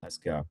Let's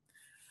go.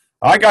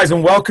 All right, guys,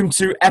 and welcome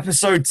to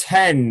episode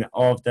 10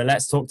 of the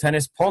Let's Talk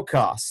Tennis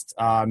podcast.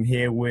 I'm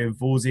here with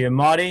Wolsey and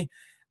Marty,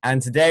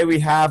 and today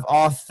we have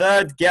our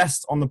third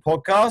guest on the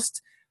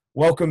podcast.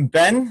 Welcome,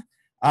 Ben.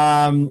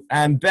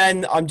 And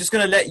Ben, I'm just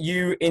going to let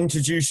you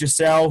introduce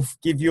yourself,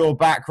 give your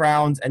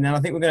background, and then I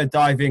think we're going to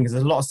dive in because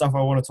there's a lot of stuff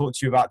I want to talk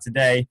to you about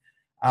today.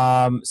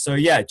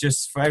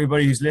 Just for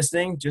everybody who's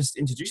listening, just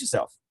introduce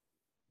yourself.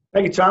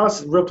 Thank you,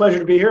 Thomas. Real pleasure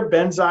to be here.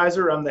 Ben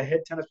Zeiser. I'm the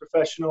head tennis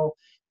professional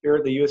here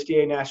at the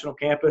USTA National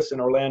Campus in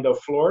Orlando,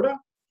 Florida.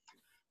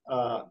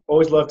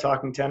 Always love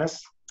talking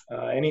tennis,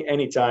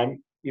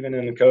 anytime, even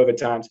in the COVID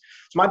times.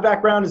 So my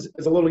background is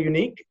a little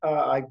unique.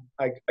 I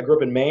grew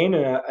up in Maine,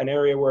 in an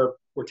area where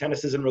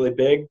tennis isn't really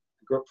big.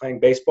 I grew up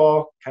playing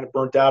baseball, kind of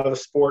burnt out of the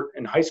sport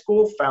in high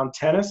school, found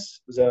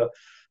tennis. It was a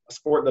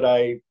sport that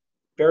I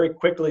very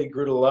quickly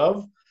grew to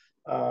love.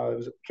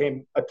 I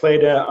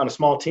played on a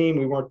small team.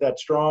 We weren't that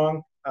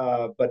strong,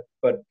 but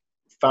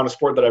found a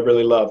sport that I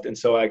really loved. And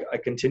so I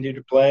continued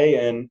to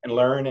play and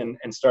learn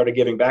and started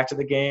giving back to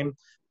the game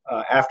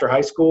after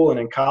high school and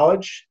in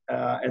college.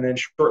 And then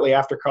shortly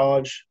after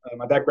college,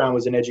 my background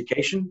was in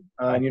education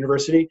in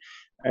university,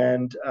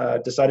 and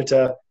decided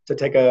to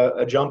take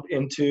a jump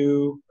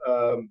into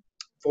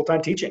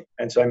full-time teaching.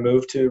 And so I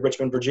moved to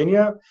Richmond,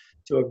 Virginia,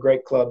 to a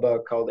great club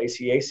called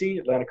ACAC,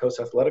 Atlantic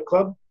Coast Athletic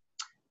Club.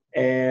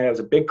 And it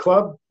was a big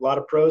club, a lot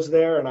of pros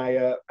there, and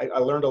I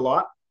learned a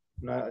lot.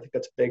 And I think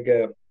that's big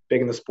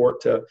in the sport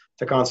to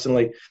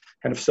constantly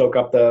kind of soak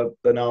up the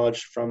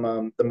knowledge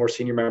from the more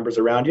senior members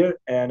around you.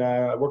 And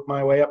I worked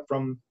my way up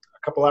from a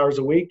couple hours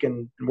a week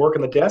and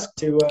working the desk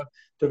to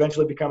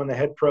eventually becoming the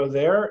head pro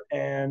there.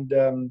 And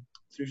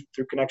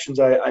through connections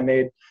I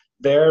made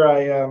there,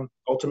 I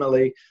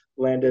ultimately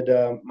landed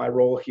my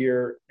role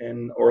here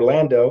in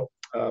Orlando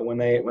when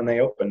they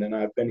opened. And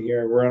I've been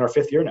here. We're in our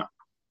fifth year now.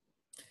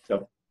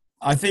 So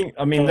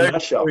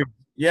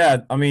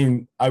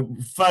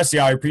firstly,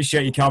 I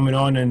appreciate you coming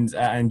on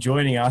and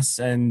joining us.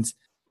 And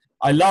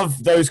I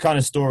love those kind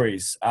of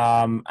stories.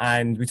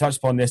 And we touched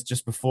upon this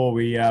just before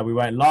we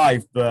went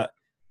live, but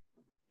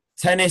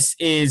tennis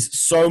is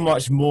so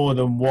much more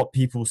than what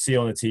people see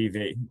on the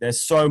TV.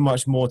 There's so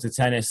much more to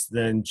tennis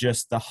than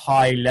just the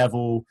high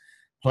level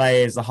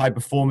players, the high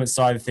performance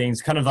side of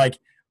things, kind of like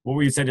what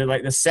we said,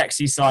 like the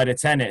sexy side of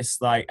tennis.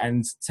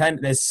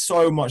 There's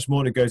so much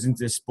more that goes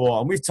into this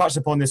sport. And we've touched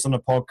upon this on the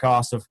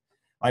podcast of,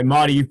 like,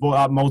 Marty, you've brought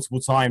up multiple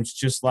times,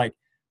 just like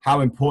how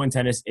important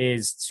tennis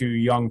is to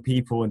young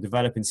people and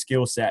developing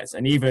skill sets.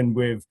 And even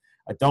with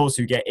adults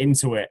who get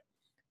into it,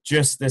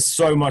 just there's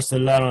so much to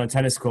learn on a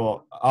tennis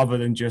court other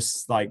than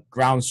just like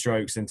ground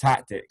strokes and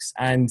tactics.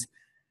 And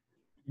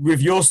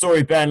with your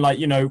story, Ben,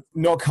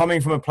 not coming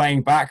from a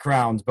playing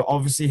background, but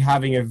obviously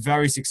having a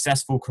very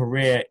successful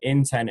career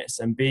in tennis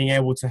and being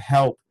able to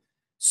help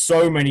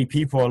so many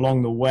people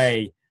along the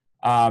way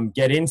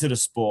get into the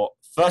sport.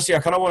 Firstly, I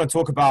kind of want to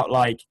talk about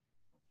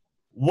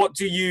what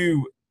do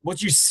you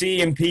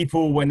see in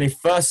people when they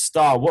first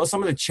start? What are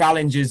some of the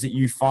challenges that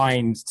you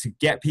find to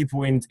get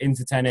people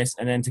into tennis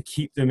and then to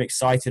keep them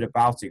excited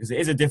about it? Because it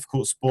is a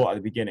difficult sport at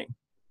the beginning.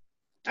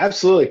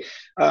 Absolutely.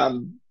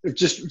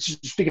 Just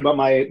speaking about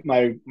my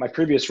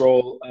previous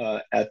role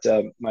at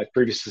my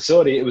previous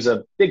facility, it was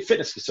a big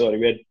fitness facility.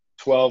 We had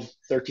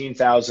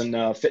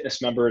 13,000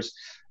 fitness members.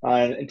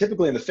 And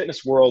typically in the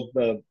fitness world,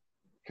 the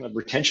kind of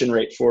retention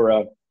rate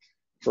for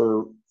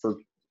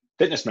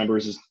fitness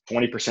members is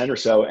 20% or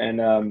so.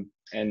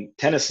 And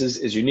tennis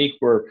is unique,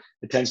 where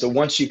it tends to,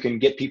 once you can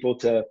get people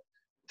to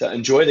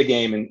enjoy the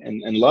game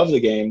and love the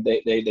game,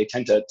 they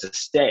tend to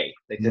stay.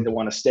 They tend to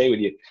want to stay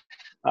with you.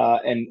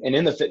 And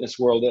in the fitness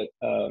world, at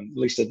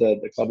least at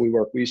the club we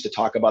work, we used to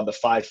talk about the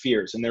 5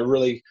 fears, and they're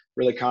really,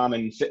 really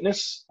common in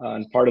fitness,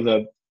 and part of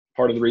the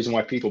reason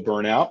why people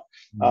burn out.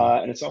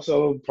 And it's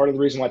also part of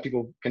the reason why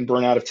people can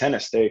burn out of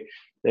tennis.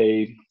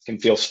 They can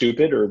feel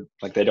stupid, or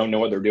like they don't know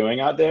what they're doing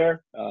out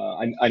there.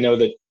 I know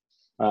that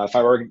if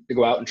I were to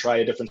go out and try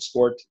a different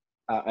sport,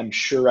 I'm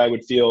sure I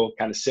would feel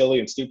kind of silly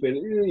and stupid.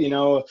 They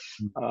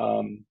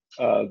don't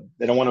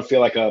want to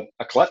feel like a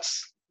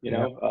klutz.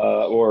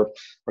 Or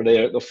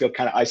they'll feel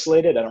kind of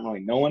isolated. I don't really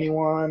know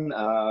anyone.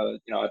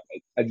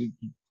 It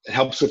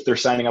helps if they're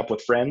signing up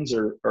with friends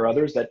or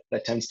others.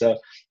 That tends to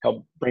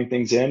help bring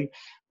things in.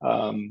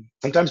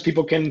 Sometimes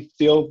people can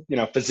feel,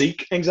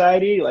 physique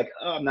anxiety, like,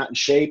 oh, I'm not in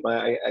shape.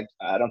 I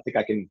don't think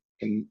I can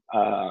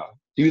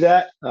do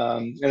that.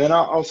 And then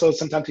also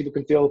sometimes people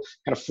can feel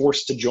kind of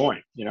forced to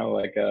join,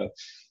 like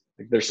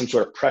there's some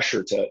sort of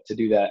pressure to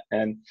do that.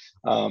 And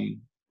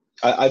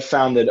I've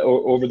found that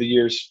over the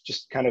years,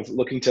 just kind of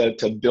looking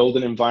to build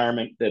an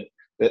environment that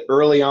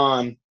early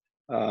on,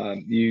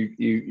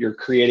 you're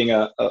creating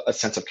a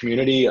sense of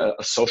community, a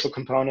social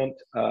component.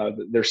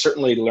 There's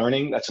certainly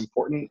learning that's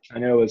important. I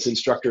know as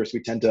instructors,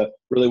 we tend to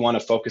really want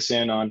to focus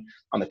in on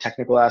the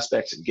technical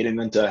aspects and getting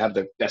them to have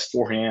the best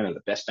forehand and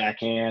the best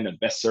backhand and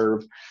best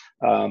serve.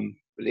 But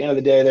at the end of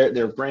the day,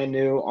 they're brand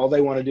new. All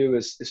they want to do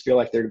is feel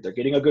like they're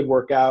getting a good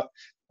workout.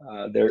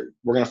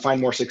 we're going to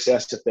find more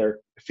success if they're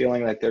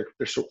feeling like they're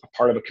sort of a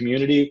part of a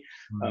community,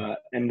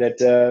 and that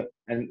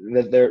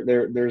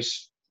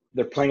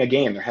they're playing a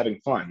game, they're having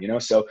fun,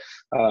 So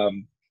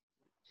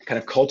kind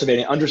of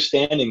cultivating,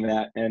 understanding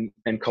that,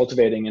 and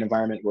cultivating an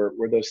environment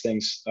where those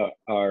things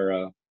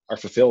are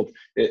fulfilled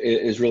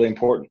is really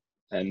important.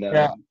 And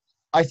yeah,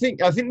 I think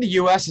the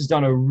US has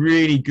done a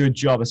really good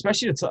job,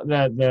 especially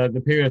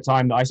the period of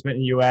time that I spent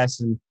in the US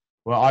and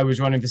where I was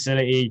running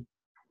facility.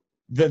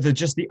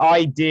 Just the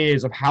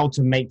ideas of how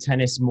to make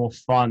tennis more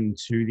fun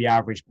to the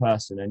average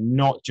person, and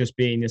not just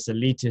being this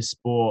elitist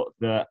sport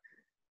that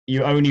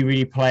you only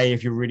really play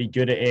if you're really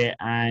good at it.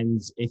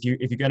 And if you're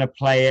going to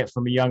play it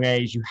from a young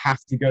age, you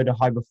have to go the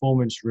high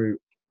performance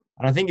route.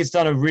 And I think it's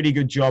done a really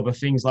good job of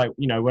things like,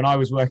 when I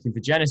was working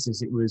for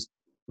Genesis,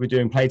 we're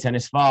doing Play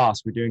Tennis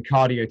Fast, we're doing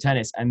cardio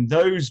tennis, and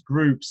those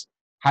groups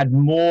had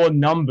more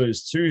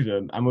numbers to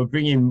them and were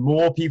bringing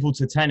more people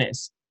to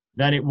tennis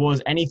than it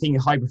was anything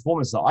high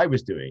performance that I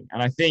was doing.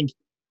 And I think,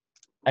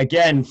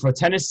 again, for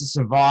tennis to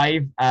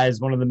survive as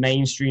one of the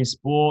mainstream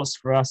sports,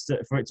 for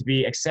it to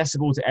be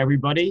accessible to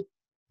everybody,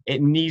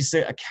 it needs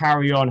to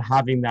carry on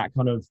having that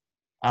kind of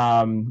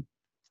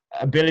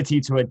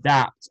ability to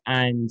adapt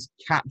and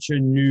capture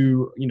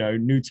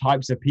new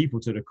types of people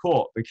to the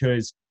court,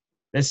 because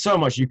there's so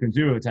much you can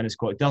do with a tennis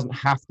court. It doesn't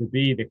have to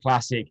be the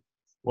classic,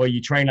 well,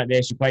 you train like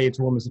this, you play your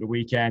tournaments at the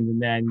weekend, and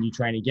then you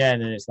train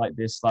again, and it's like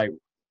this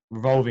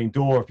revolving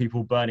door of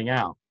people burning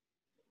out.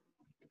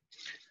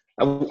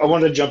 I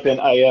wanted to jump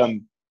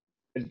in.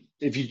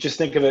 If you just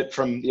think of it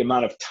from the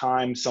amount of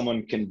time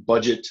someone can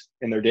budget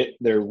in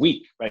their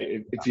week,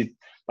 right? If you,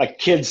 like,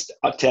 kids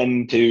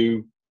tend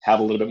to have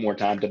a little bit more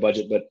time to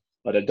budget,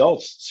 but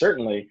adults,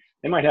 certainly,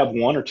 they might have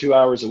 1 or 2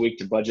 hours a week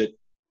to budget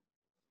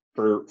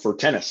for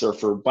tennis or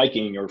for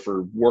biking or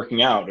for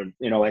working out, or,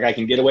 like, I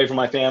can get away from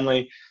my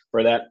family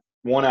for that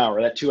 1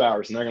 hour, that 2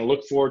 hours, and they're going to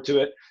look forward to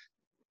it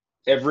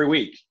every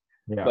week.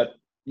 Yeah. But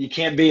you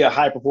can't be a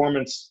high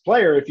performance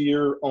player if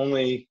you're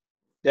only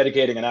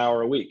dedicating an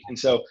hour a week. And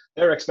so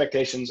their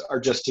expectations are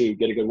just to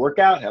get a good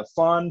workout, have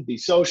fun, be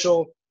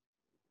social.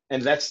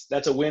 And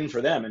that's a win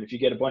for them. And if you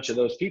get a bunch of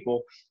those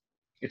people,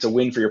 it's a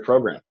win for your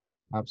program.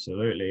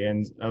 Absolutely.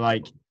 And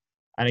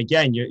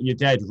again, you're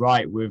dead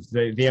right. With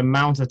the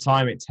amount of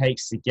time it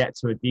takes to get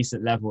to a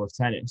decent level of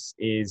tennis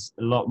is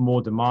a lot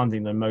more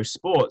demanding than most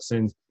sports.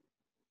 And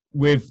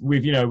with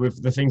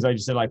the things I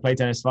just said, like Play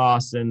Tennis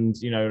Fast and,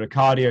 the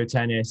cardio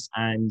tennis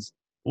and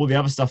all the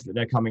other stuff that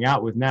they're coming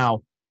out with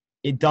now,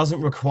 it doesn't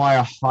require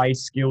a high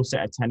skill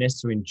set of tennis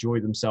to enjoy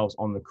themselves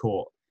on the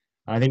court.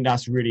 And I think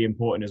that's really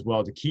important as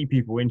well, to keep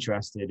people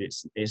interested.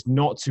 It's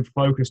not to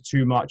focus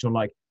too much on,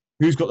 like,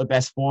 who's got the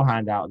best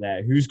forehand out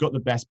there, who's got the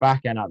best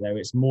backhand out there.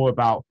 It's more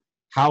about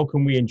how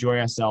can we enjoy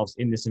ourselves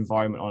in this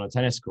environment on a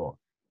tennis court.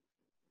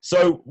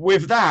 So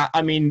with that,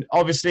 I mean,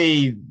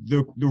 obviously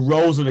the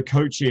roles of the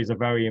coaches are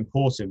very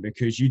important,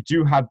 because you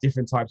do have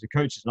different types of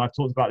coaches. And I've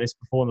talked about this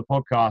before on the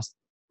podcast,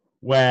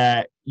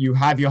 where you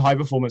have your high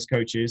performance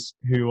coaches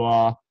who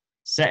are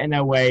set in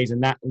their ways,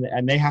 and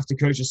they have to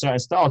coach a certain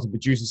style to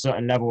produce a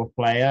certain level of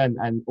player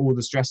and all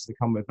the stresses that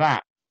come with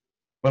that.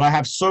 But I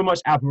have so much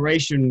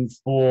admiration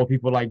for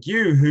people like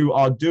you who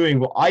are doing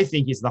what I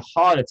think is the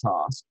harder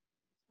task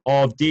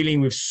of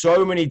dealing with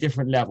so many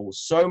different levels,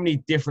 so many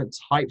different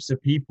types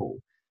of people.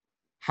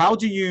 How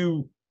do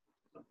you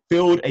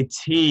build a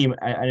team,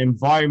 an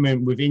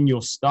environment within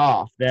your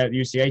staff there at the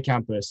UCA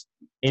campus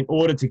in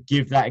order to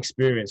give that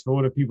experience, for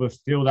order for people to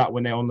feel that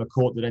when they're on the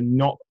court, that they're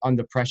not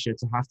under pressure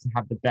to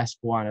have the best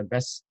forehand and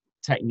best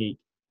technique?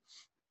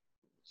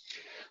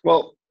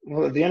 Well,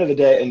 at the end of the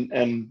day,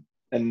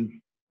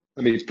 and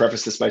let me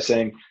preface this by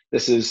saying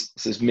this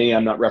is me.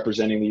 I'm not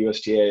representing the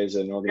USTA as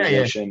an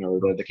organization or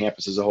the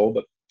campus as a whole,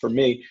 but for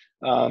me,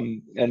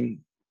 and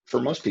for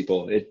most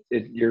people,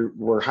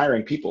 we're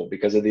hiring people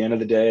because at the end of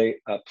the day,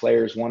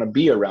 players want to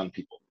be around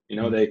people.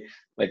 They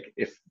like,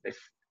 if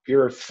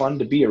you're fun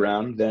to be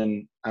around,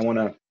 then I want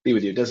to be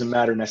with you. It doesn't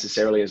matter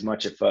necessarily as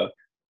much if,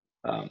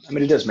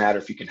 it does matter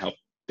if you can help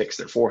fix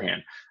their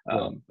forehand,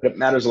 but it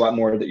matters a lot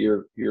more that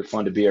you're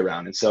fun to be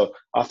around. And so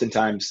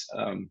oftentimes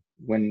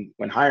when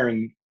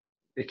hiring,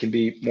 it can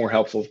be more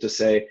helpful to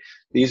say,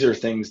 these are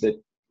things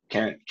that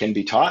can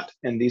be taught,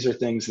 and these are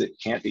things that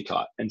can't be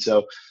taught. And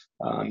so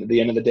at the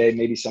end of the day,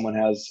 maybe someone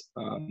has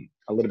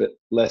a little bit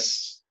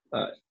less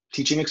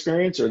teaching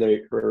experience, or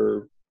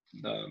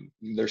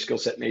their skill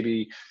set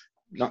maybe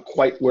not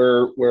quite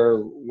where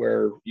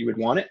you would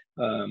want it,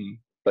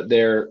 but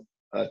they're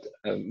a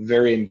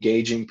very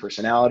engaging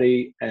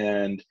personality,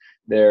 and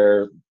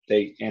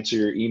they answer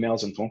your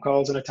emails and phone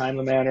calls in a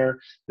timely manner.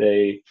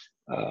 They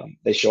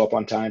show up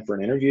on time for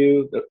an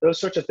interview.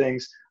 Those sorts of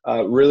things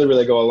really,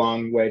 really go a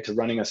long way to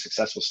running a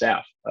successful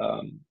staff.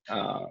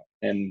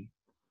 And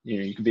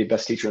you can be the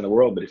best teacher in the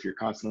world, but if you're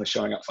constantly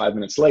showing up 5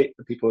 minutes late,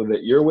 the people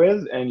that you're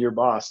with and your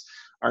boss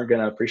aren't going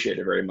to appreciate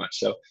it very much.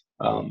 So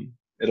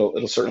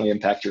it'll certainly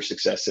impact your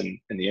success in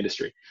the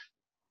industry.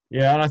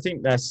 Yeah, and I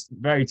think that's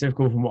very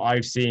typical from what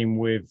I've seen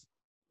with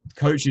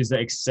coaches that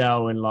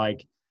excel in,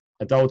 like,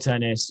 adult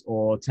tennis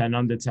or 10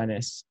 under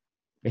tennis,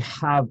 they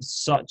have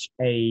such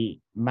a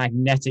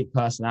magnetic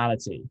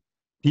personality.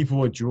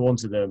 People are drawn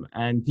to them,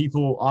 and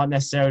people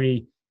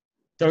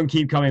don't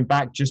keep coming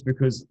back just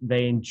because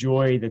they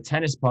enjoy the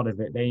tennis part of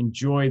it. They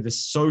enjoy the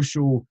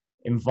social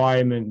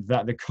environment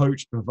that the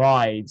coach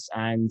provides,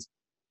 and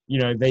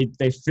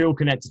they feel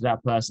connected to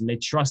that person. They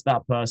trust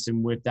that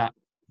person with that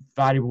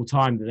valuable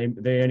time that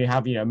they only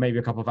have maybe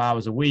a couple of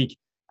hours a week,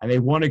 and they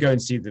want to go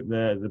and see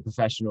the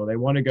professional. They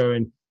want to go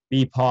and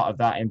be part of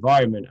that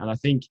environment. And I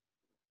think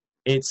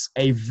it's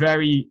a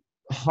very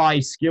high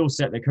skill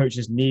set that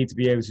coaches need to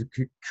be able to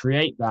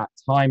create that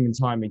time and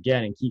time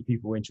again and keep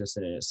people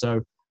interested in it.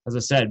 So as I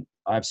said,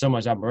 I have so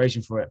much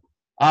admiration for it.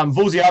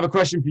 Wolsey, I have a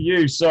question for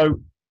you. So,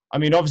 I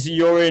mean, obviously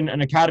you're in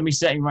an academy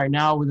setting right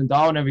now with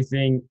Nadal and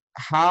everything.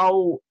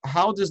 How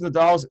does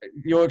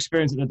your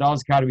experience at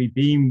Nadal's Academy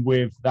been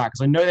with that?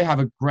 Because I know they have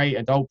a great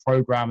adult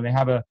program and they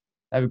have a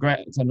great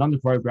 10 under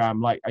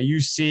program. Like, are you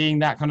seeing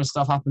that kind of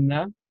stuff happen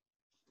there?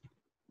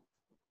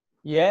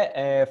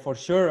 Yeah, for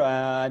sure.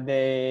 I'm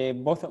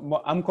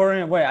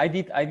currently. Well, I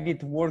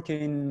did work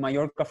in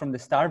Mallorca from the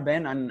start,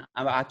 Ben, and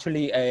I'm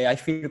actually I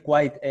feel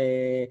quite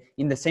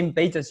in the same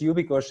page as you,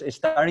 because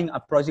starting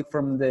a project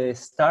from the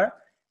start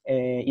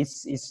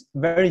is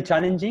very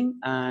challenging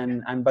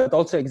and but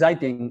also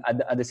exciting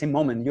at the same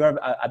moment. You are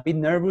a bit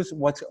nervous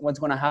what's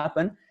going to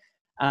happen,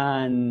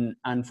 and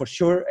for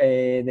sure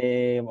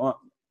we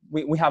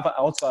have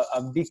also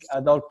a big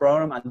adult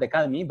program at the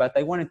academy. But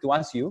I wanted to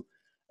ask you,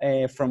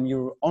 from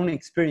your own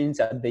experience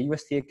at the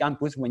USTA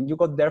campus, when you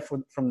got there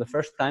from the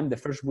first time, the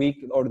first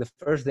week or the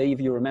first day, if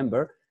you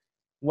remember,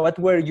 what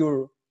were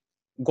your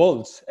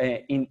goals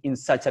in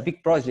such a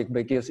big project?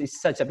 Because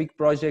it's such a big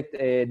project,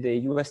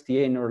 the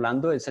USTA in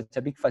Orlando is such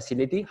a big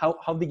facility.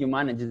 How did you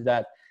manage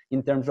that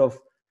in terms of,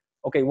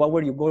 okay, what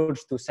were your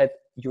goals to set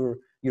your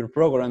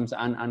programs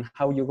and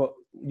how you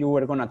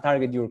were going to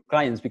target your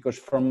clients? Because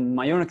from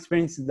my own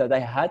experiences that I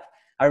had,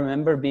 I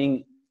remember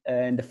being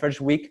in the first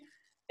week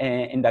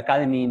in the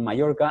academy in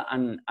Mallorca,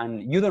 and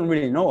you don't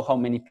really know how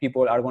many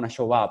people are going to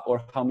show up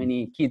or how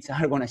many kids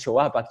are going to show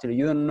up. Actually,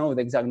 you don't know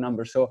the exact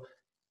number. So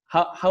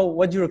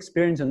what's your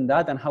experience on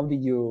that, and how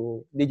did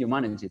you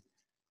manage it?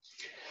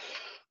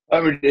 I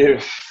mean,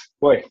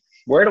 boy,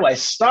 where do I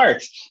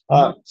start?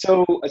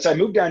 So I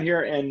moved down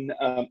here, and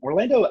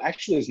Orlando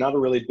actually is not a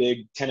really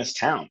big tennis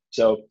town.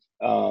 So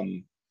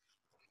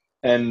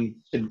and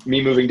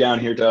me moving down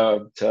here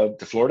to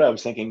Florida, I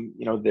was thinking,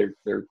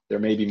 there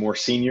may be more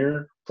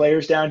senior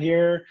players down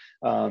here.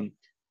 For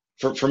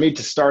me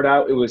to start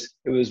out, it was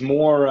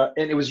more,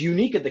 and it was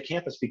unique at the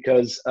campus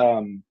because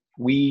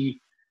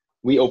we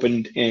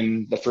opened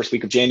in the first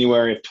week of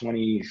January of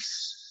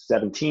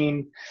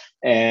 2017,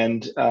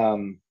 and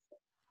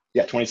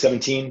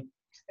 2017,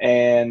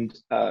 and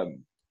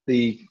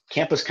the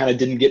campus kind of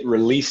didn't get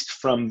released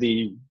from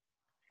the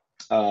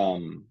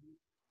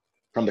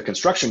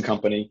construction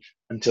company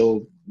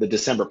until the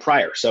December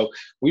prior. So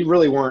we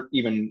really weren't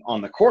even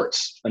on the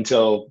courts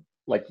until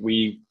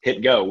we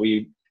hit go.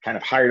 We kind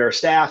of hired our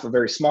staff, a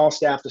very small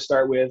staff to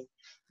start with.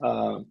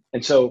 And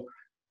so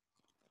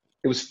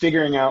it was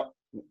figuring out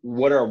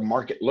what our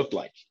market looked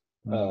like.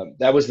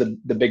 That was the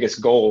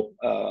biggest goal.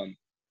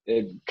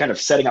 Kind of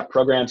setting up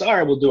programs. All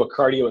right, we'll do a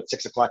cardio at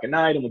 6 o'clock at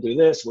night, and we'll do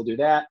this, we'll do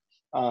that.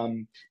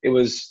 It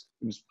was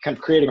kind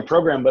of creating a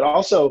program, but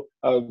also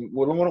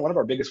one of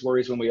our biggest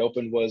worries when we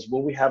opened was,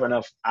 will we have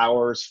enough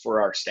hours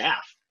for our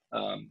staff?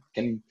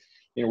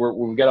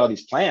 We've got all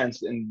these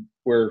plans, and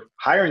we're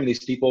hiring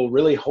these people,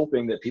 really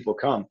hoping that people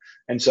come.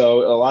 And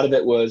so a lot of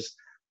it was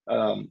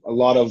a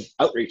lot of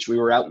outreach. We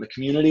were out in the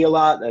community a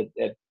lot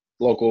at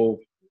local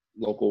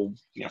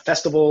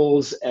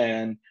festivals,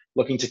 and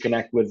looking to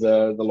connect with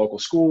the local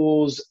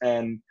schools.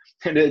 And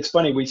it's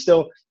funny, we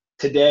still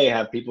today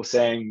have people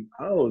saying,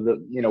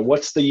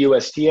 what's the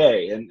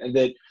USTA? And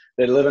that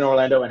live in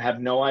Orlando and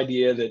have no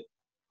idea that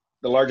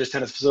the largest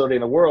tennis facility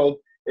in the world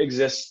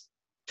exists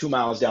 2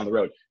 miles down the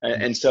road.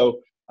 And so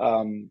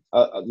a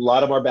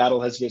lot of our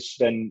battle has just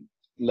been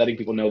letting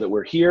people know that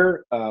we're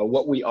here,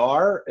 what we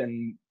are,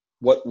 and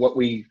what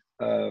we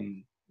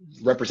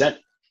represent.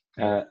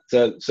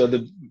 So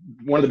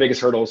one of the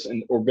biggest hurdles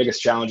or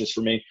biggest challenges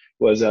for me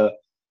was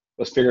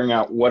figuring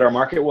out what our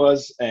market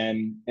was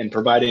and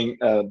providing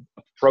a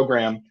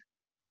program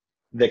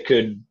that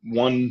could,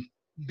 one,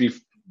 be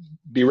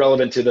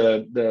relevant to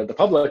the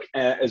public,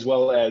 as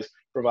well as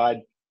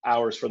provide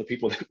hours for the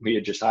people that we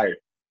had just hired.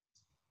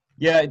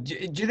 Yeah. Do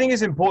you think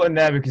it's important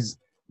there? Because,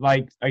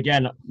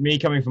 again, me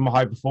coming from a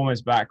high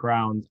performance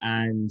background,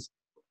 and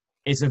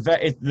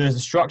the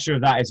structure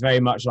of that is very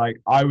much like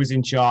I was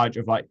in charge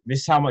of this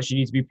is how much you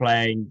need to be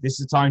playing. This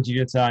is the time for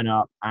you to turn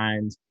up,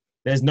 and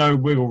there's no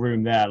wiggle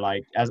room there.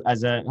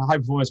 As a high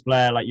performance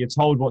player, you're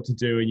told what to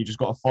do, and you just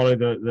got to follow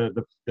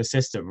the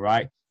system,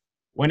 right?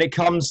 When it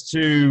comes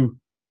to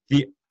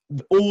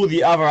all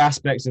the other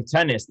aspects of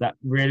tennis that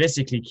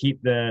realistically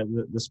keep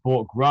the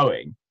sport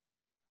growing,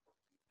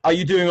 are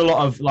you doing a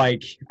lot of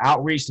like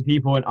outreach to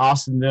people and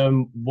asking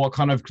them what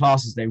kind of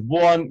classes they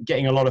want,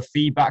 getting a lot of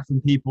feedback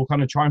from people,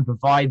 kind of try and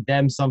provide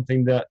them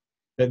something that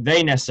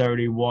they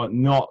necessarily want,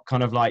 not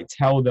kind of like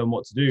tell them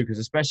what to do? Because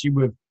especially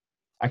with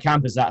a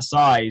campus that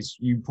size,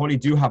 you probably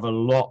do have a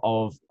lot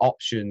of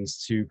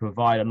options to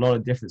provide a lot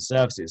of different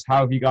services.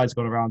 How have you guys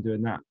gone around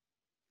doing that?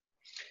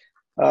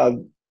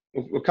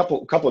 A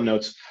couple of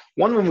notes.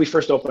 One, when we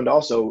first opened,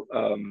 also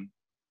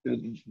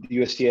the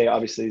USTA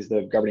obviously is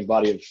the governing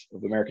body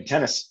of American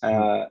tennis,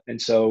 and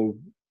so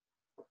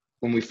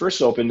when we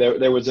first opened,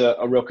 there was a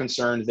real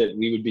concern that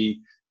we would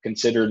be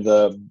considered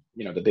the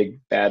big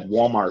bad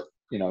Walmart.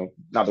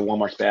 Not that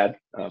Walmart's bad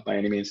by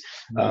any means,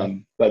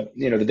 but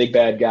the big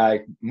bad guy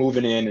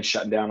moving in and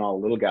shutting down all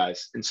the little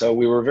guys. And so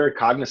we were very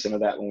cognizant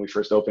of that when we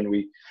first opened.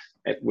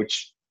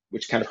 Which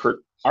kind of hurt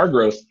our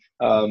growth,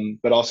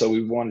 but also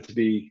we wanted to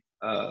be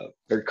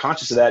very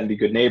conscious of that and be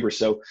good neighbors.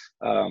 So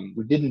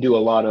we didn't do a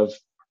lot of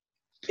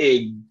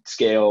big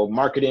scale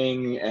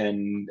marketing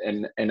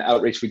and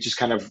outreach. We just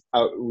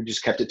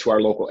kept it to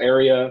our local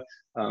area,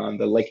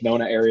 the Lake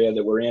Nona area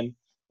that we're in.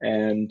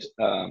 And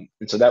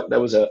so that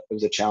was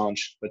a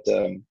challenge, but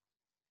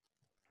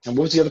and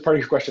what was the other part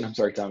of your question? I'm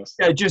sorry, Thomas.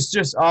 Yeah, just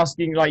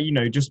asking, like,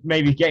 just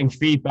maybe getting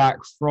feedback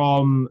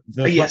from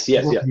the yes.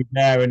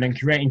 there, and then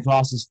creating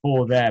classes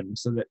for them,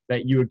 so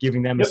that you were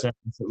giving them a service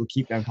that would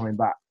keep them coming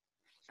back.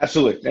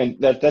 Absolutely, and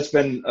that's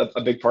been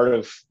a big part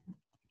of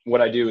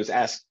what I do, is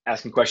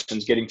asking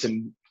questions, getting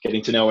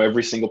to know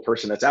every single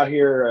person that's out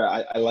here.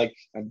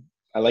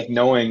 I like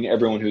knowing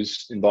everyone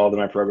who's involved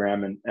in my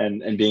program,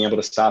 and being able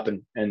to stop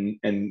and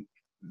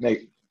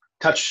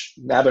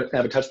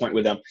have a touch point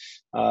with them.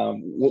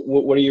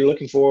 What are you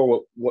looking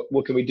for?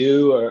 What can we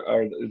do?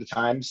 Are the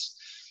times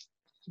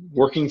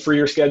working for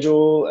your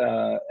schedule?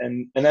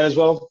 And then as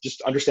well,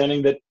 just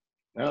understanding that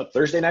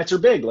Thursday nights are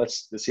big.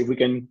 Let's see if we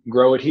can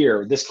grow it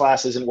here. This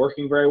class isn't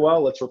working very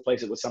well. Let's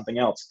replace it with something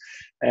else.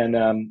 And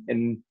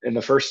in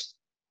the first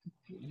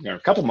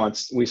couple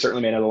months, we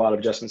certainly made a lot of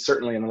adjustments.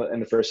 Certainly in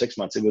the first 6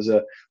 months, it was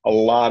a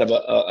lot of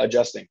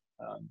adjusting.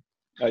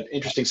 An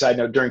interesting side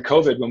note: during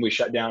COVID, when we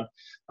shut down,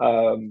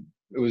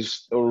 it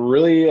was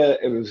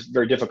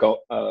very difficult.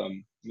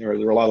 There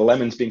were a lot of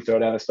lemons being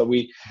thrown at us, but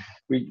we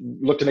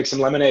looked to make some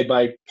lemonade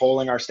by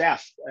polling our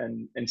staff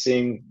and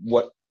seeing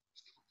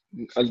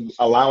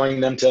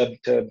allowing them to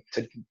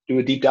do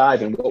a deep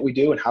dive in what we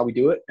do and how we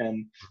do it,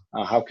 and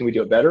how can we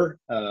do it better.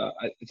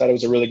 I thought it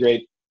was a really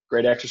great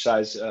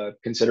exercise,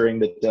 considering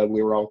that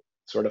we were all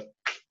sort of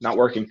not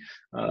working,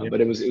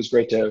 but it was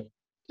great to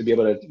be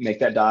able to make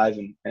that dive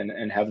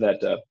and have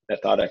that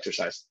thought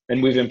exercise.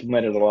 And we've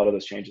implemented a lot of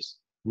those changes.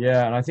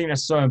 Yeah, and I think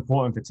that's so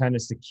important for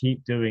tennis to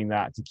keep doing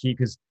that,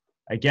 because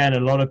again, a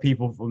lot of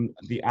people from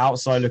the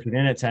outside looking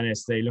in at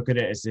tennis, they look at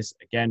it as this,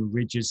 again,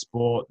 rigid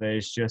sport.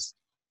 There's just,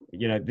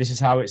 this is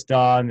how it's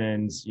done,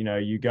 and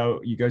you go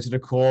to the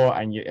court,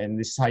 and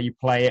this is how you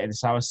play it, and this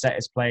is how a set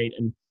is played.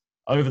 And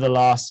over the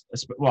last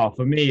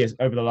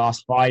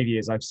 5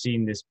 years, I've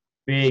seen this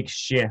big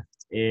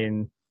shift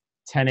in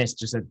tennis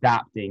just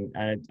adapting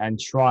and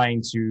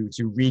trying to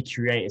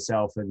recreate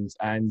itself.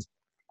 And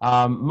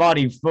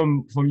Marty,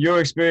 from your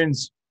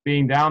experience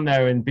being down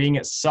there and being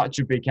at such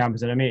a big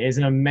campus, and I mean, it's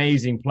an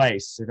amazing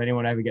place if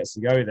anyone ever gets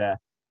to go there.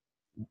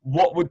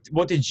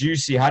 What did you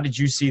see? How did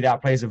you see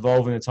that place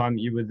evolve in the time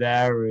that you were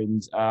there?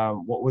 And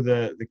what were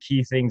the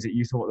key things that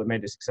you thought that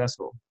made it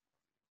successful?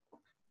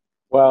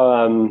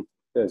 Well,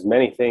 there's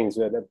many things.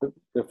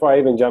 Before I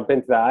even jump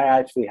into that, I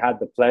actually had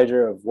the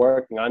pleasure of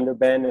working under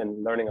Ben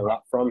and learning a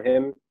lot from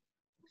him.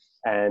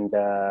 And,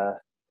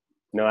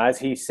 as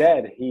he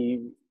said,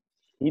 he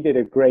did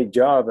a great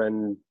job,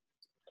 and,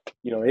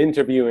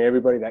 interviewing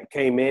everybody that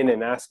came in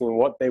and asking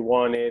what they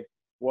wanted,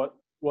 what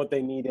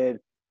they needed.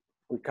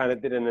 We kind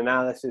of did an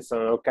analysis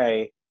on,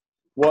 okay,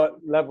 what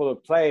level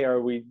of play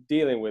are we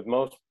dealing with?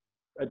 Most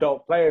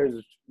adult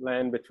players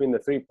land between the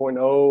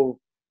 3.0,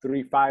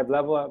 3.5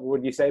 level.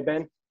 Would you say,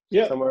 Ben?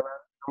 Yeah. Somewhere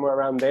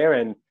around there.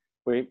 And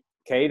we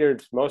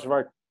catered, most of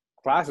our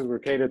classes were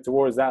catered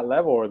towards that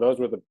level, or those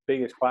were the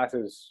biggest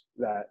classes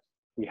that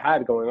we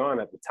had going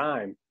on at the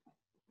time.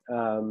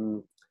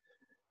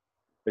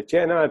 But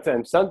yeah, no,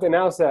 and something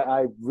else that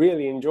I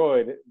really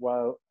enjoyed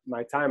while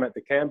my time at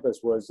the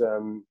campus was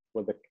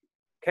the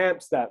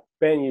camps that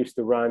Ben used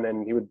to run,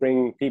 and he would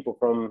bring people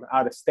from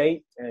out of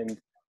state and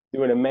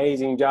do an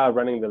amazing job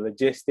running the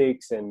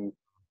logistics, and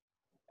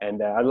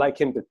I'd like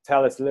him to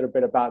tell us a little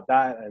bit about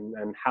that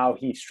and how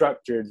he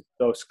structured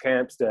those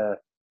camps to,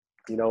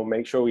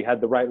 make sure we had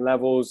the right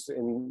levels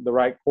in the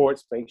right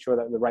courts, make sure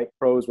that the right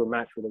pros were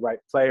matched with the right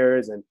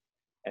players, and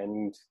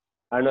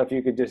I don't know if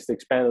you could just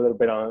expand a little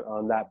bit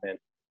on that, Ben.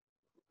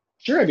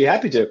 Sure, I'd be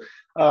happy to.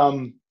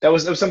 That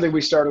was something we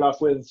started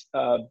off with,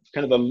 kind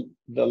of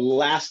the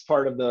last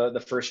part of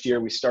the first year.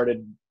 We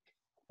started,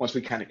 once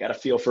we kind of got a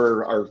feel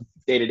for our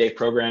day-to-day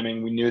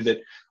programming, we knew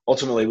that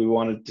ultimately we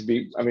wanted to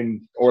be,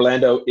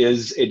 Orlando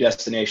is a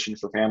destination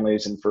for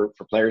families and for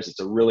players. It's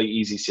a really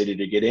easy city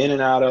to get in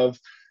and out of.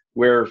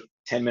 We're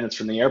 10 minutes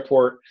from the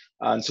airport.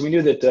 And so we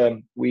knew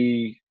that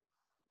we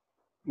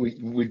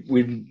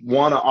we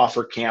want to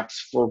offer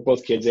camps for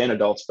both kids and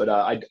adults, but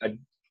I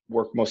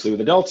work mostly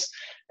with adults,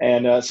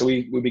 and so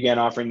we began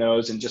offering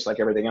those, and just like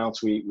everything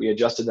else, we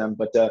adjusted them.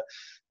 But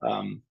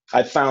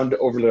I found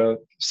over the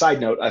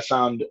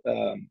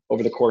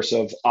course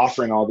of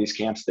offering all these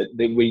camps that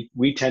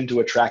we tend to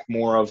attract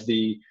more of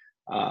the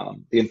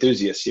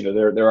enthusiasts. You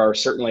know, there are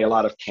certainly a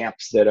lot of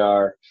camps that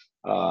are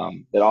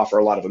that offer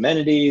a lot of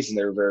amenities, and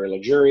they're very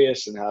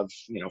luxurious and have,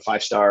 you know,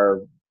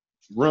 5-star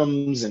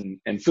rooms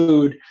and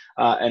food,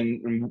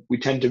 and we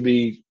tend to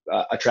be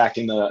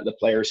attracting the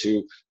players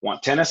who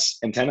want tennis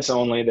and tennis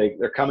only.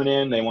 They're coming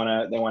in, they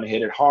want to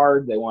hit it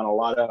hard, they want a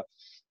lot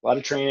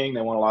of training,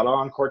 they want a lot of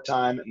on-court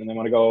time, and then they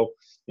want to go,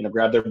 you know,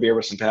 grab their beer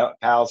with some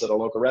pals at a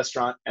local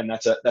restaurant, and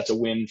that's a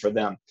win for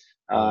them.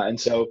 And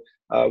so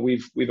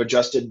we've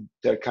adjusted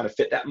to kind of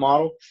fit that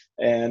model.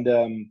 And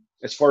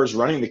as far as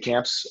running the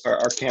camps,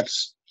 our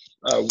camps,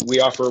 we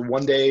offer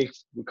one day,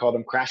 we call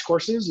them crash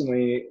courses, and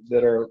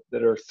that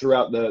are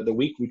throughout the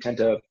week. We tend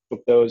to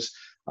book those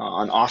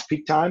on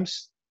off-peak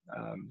times,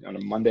 on a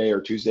Monday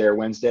or Tuesday or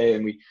Wednesday,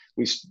 and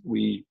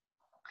we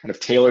kind of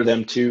tailor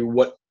them to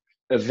what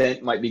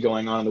event might be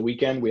going on the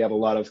weekend. We have a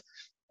lot of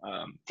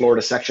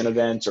Florida section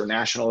events or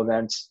national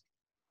events,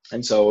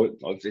 and so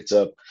if it's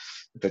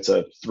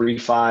a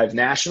 3-5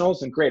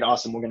 nationals, then great,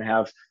 awesome. We're going to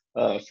have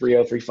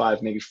 3-0,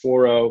 3-5, maybe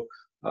 4-0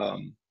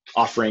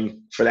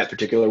 offering for that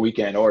particular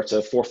weekend, or it's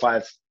a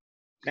 4-5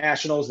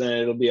 nationals, then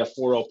it'll be a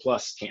 4-0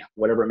 plus camp,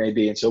 whatever it may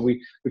be. And so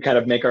we kind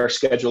of make our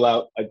schedule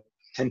out. I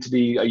tend to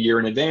be a year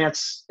in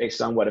advance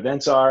based on what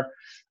events are.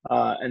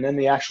 And then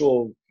the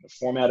actual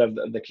format of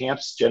the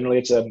camps, generally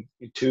it's a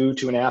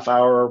 2.5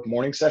 hour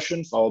morning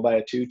session followed by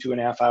a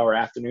 2.5 hour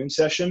afternoon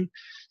session.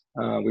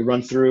 We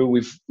run through,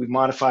 we've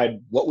modified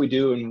what we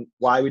do and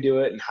why we do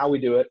it and how we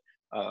do it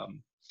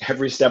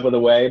every step of the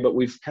way, but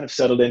we've kind of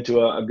settled into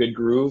a good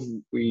groove.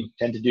 We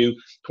tend to do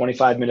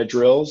 25-minute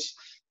drills,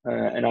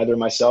 and either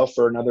myself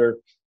or another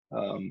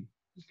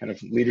kind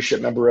of leadership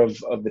member of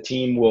the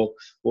team will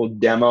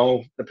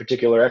demo the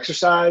particular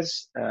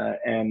exercise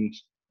and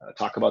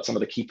talk about some of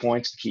the key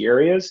points, the key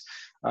areas,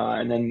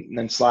 and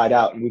then slide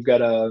out. And we've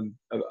got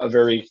a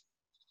very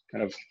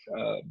kind of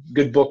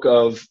good book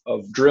of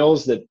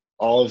drills that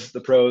all of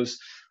the pros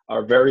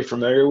are very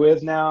familiar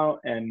with now,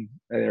 and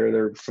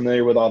they're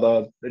familiar with all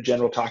the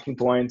general talking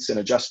points and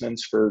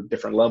adjustments for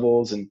different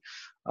levels and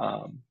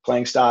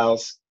playing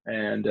styles,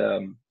 and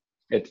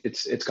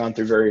it's gone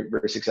through very,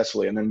 very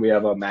successfully. And then we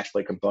have a match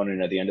play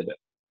component at the end of it.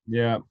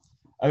 Yeah,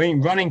 I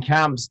mean, running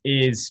camps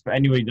is, for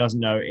anyone who doesn't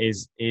know,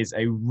 is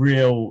a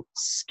real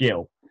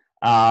skill.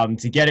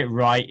 To get it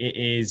right, it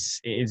is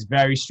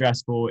very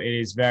stressful. It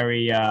is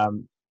very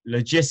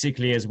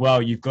logistically as well.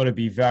 You've got to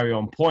be very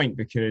on point,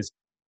 because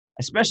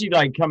especially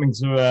like coming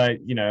to a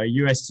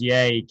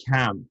USTA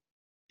camp,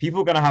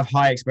 people are going to have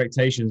high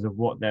expectations of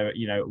what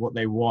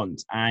they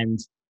want. And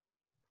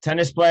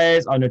tennis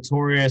players are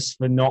notorious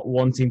for not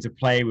wanting to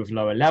play with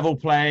lower level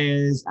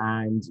players,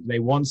 and they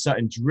want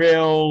certain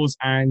drills.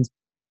 And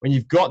when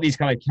you've got these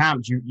kind of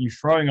camps, you're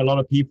throwing a lot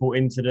of people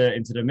into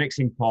the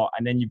mixing pot,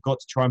 and then you've got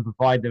to try and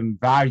provide them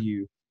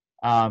value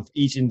for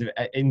each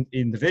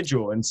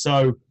individual. And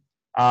so,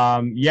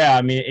 yeah,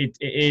 I mean, it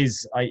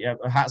is.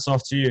 Hats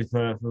off to you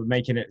for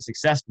making it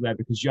successful there,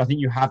 because I think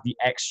you have the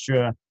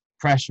extra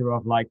pressure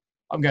of like,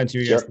 I'm going to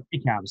a USTA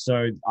camp,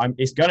 so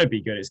it's going to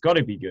be good. It's got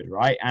to be good,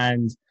 right?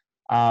 And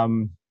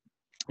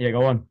yeah,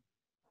 go on.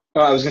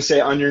 Oh, I was going to say,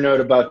 on your note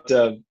about,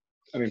 I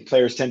mean,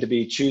 players tend to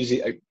be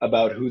choosy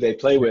about who they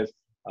play with.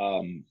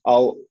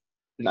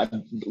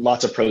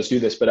 Lots of pros do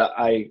this, but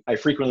I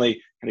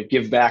frequently kind of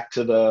give back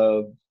to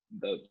the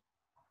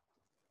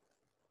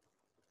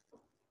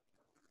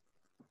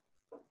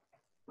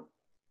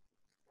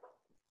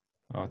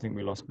Oh, I think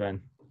we lost Ben.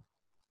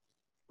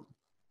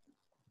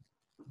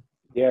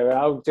 Yeah,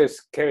 I'll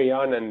just carry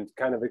on and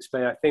kind of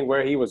explain. I think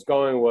where he was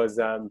going was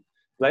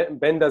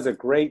Ben does a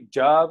great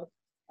job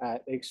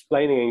at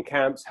explaining in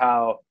camps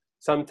how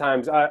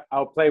sometimes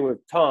I'll play with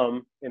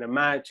Tom in a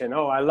match, and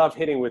I love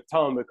hitting with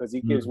Tom because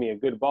he gives me a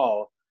good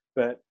ball.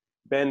 But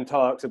Ben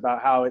talks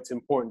about how it's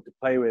important to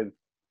play with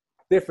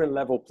different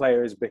level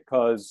players,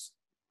 because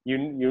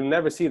you'll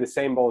never see the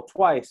same ball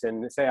twice.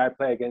 And say I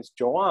play against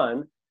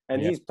Joan,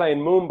 and he's playing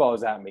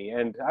moonballs at me,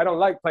 and I don't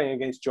like playing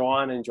against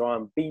Joan, and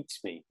Joan beats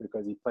me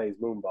because he plays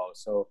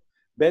moonballs. So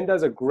Ben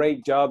does a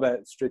great job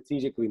at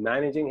strategically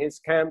managing his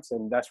camps,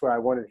 and that's where I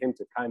wanted him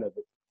to kind of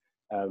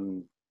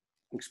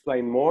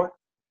explain more.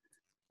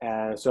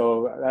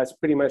 So that's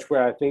pretty much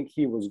where I think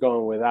he was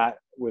going with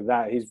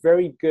that. He's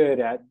very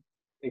good at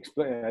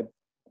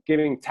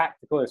giving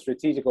tactical and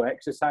strategical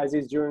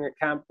exercises during a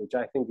camp, which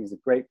I think is a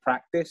great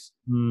practice,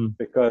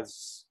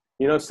 because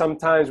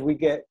sometimes we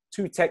get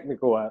too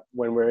technical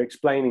when we're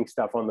explaining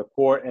stuff on the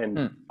court,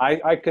 and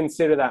I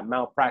consider that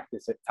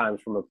malpractice at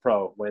times from a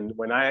pro. When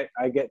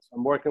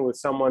I'm working with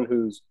someone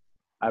who's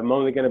I'm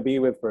only going to be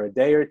with for a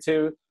day or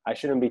two, I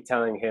shouldn't be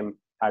telling him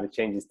how to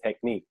change his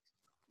technique.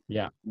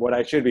 What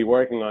I should be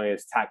working on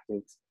is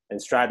tactics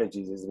and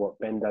strategies, is what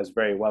Ben does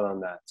very well on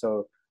that.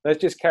 So let's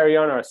just carry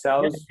on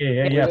ourselves.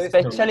 Yeah.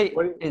 Especially,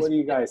 What do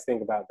you guys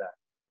think about that?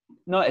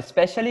 no,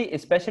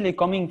 especially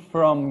coming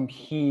from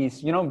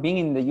his, being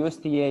in the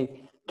USTA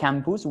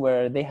campus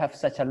where they have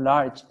such a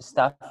large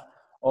staff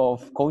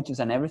of coaches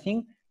and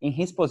everything. In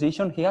his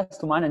position, he has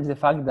to manage the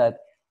fact that,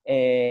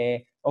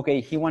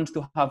 okay, he wants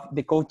to have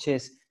the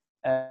coaches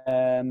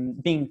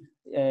being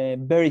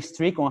very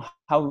strict on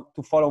how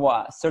to follow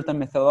a certain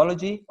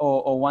methodology,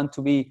 or want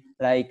to be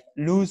like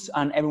loose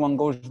and everyone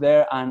goes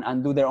there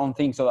and do their own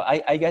thing. So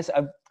I guess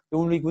it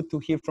would be good to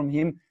hear from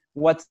him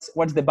what's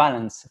the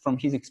balance from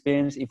his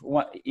experience, if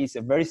what is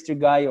a very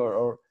strict guy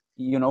or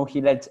he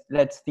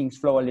lets things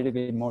flow a little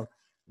bit more.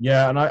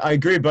 Yeah, and I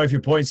agree with both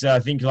your points there. I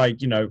think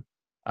when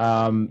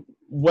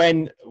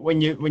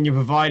you're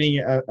providing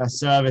a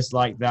service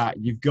like that,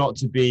 you've got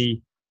to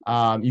be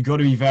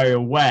very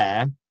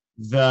aware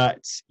that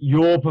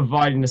you're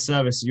providing a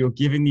service. You're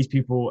giving these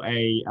people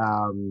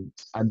and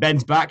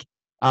Ben's back.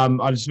 I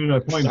just want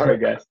to point. Sorry,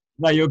 guys.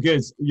 No, you're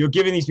good. You're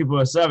giving these people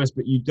a service,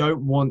 but you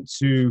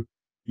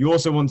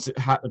also want to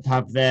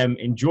have them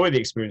enjoy the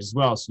experience as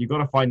well. So you've got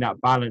to find that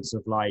balance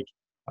of like,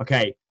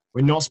 okay,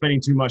 we're not spending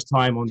too much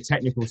time on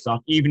technical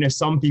stuff, even if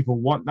some people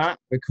want that,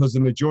 because the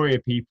majority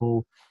of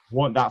people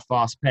want that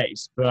fast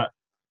pace. But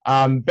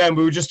Ben,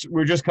 we were just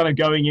kind of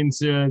going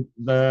into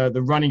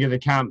the running of the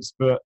camps,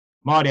 but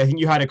Marty, I think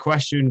you had a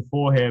question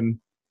for him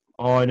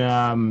on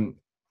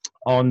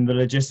the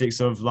logistics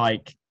of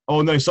like.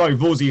 Oh no, sorry,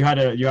 Volzy, you had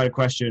a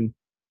question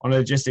on the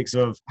logistics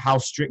of how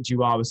strict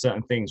you are with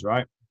certain things,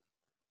 right?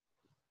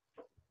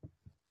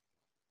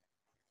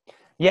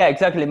 Yeah,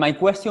 exactly. My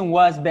question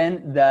was,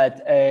 Ben,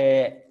 that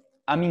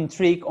I'm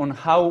intrigued on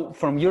how,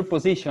 from your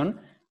position,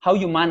 how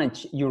you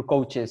manage your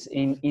coaches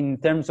in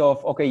terms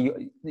of,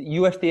 okay,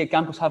 USTA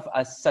campus have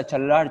such a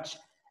large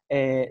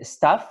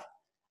staff.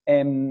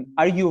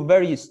 Are you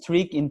very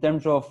strict in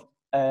terms of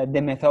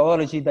the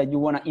methodology that you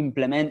want to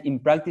implement in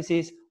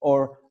practices,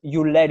 or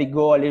you let it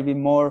go a little bit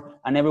more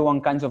and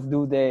everyone kind of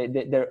do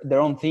their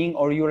own thing,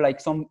 or you're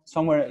like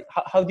somewhere?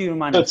 How do you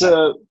manage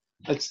that?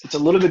 It's a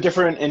little bit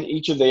different in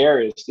each of the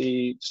areas.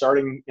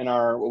 Starting in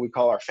our what we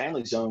call our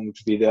family zone, which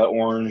would be the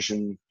orange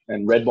and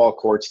red ball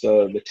courts,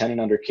 the 10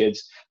 and under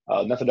kids.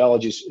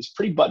 Methodology is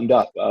pretty buttoned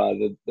up.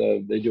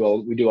 We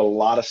do a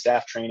lot of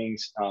staff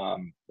trainings.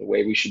 The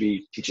way we should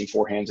be teaching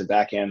forehands and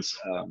backhands.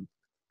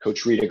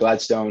 Coach Rita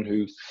Gladstone,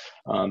 who's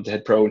the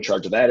head pro in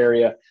charge of that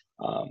area,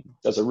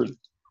 does a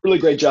really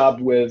great job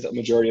with a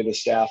majority of the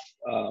staff.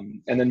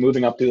 And then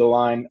moving up through the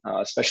line,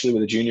 especially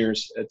with the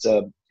juniors,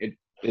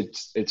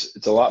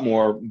 it's a lot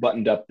more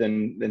buttoned up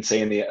than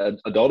say in the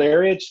adult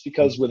area, just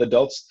because with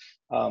adults,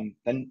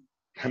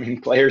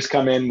 players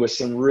come in with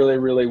some really,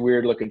 really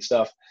weird looking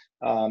stuff.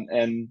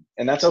 And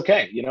that's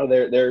okay.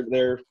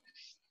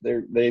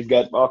 They've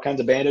got all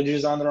kinds of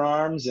bandages on their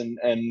arms and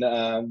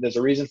there's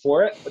a reason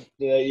for it, but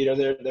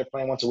they're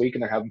playing once a week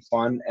and they're having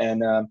fun.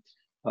 And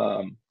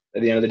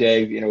at the end of the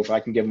day, if I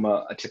can give them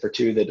a tip or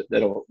two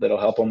that'll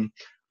help them,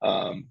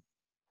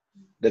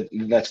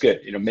 that's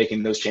good.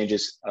 Making those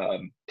changes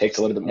takes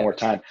a little bit more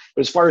time.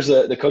 But as far as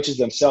the coaches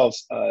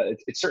themselves,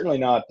 it's certainly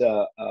not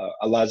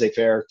a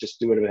laissez-faire, just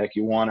do whatever the heck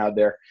you want out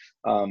there.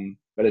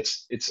 But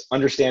it's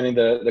understanding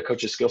the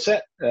coach's skill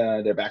set,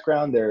 their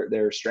background,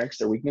 their strengths,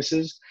 their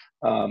weaknesses.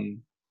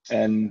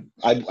 And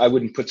I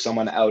wouldn't put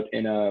someone out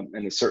in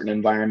a certain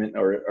environment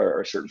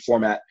or a certain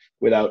format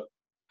without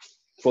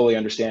fully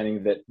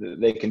understanding that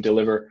they can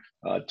deliver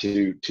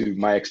to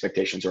my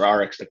expectations or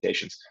our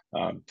expectations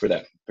for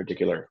that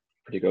particular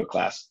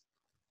class.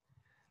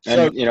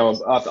 And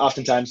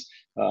oftentimes,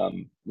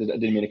 I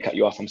didn't mean to cut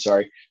you off. I'm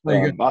sorry.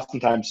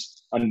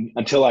 Oftentimes,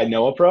 until I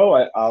know a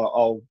pro,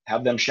 I'll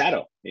have them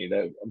shadow me.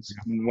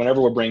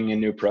 Whenever we're bringing in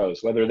new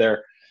pros, whether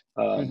they're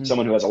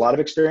someone who has a lot of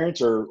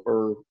experience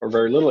or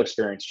very little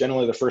experience.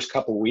 Generally, the first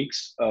couple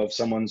weeks of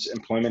someone's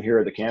employment here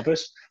at the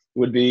campus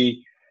would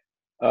be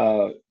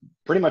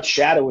pretty much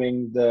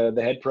shadowing the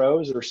head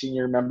pros or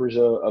senior members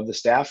of the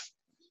staff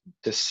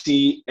to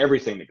see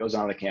everything that goes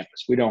on the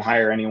campus. We don't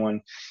hire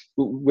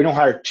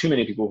too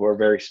many people who are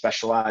very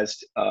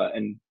specialized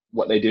in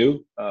what they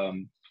do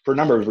for a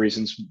number of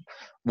reasons.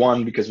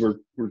 One, because we're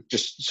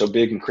just so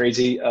big and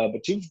crazy,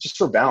 but two, just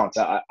for balance.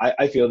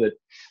 I feel that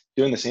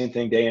doing the same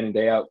thing day in and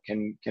day out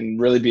can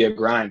really be a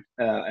grind,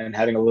 and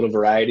having a little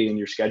variety in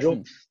your schedule,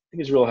 I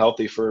think is real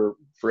healthy for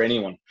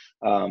anyone.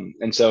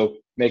 And so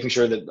making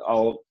sure that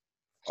all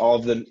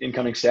of the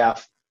incoming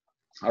staff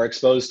are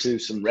exposed to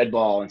some red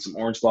ball and some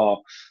orange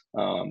ball,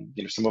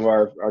 some of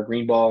our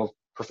green ball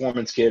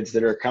performance kids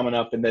that are coming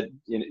up and that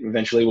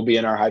eventually will be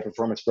in our high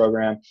performance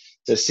program,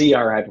 to see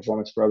our high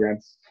performance program,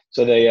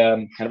 so they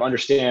kind of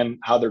understand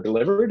how they're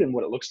delivered and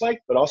what it looks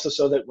like, but also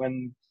so that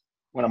when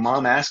a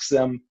mom asks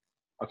them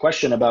a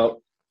question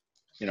about,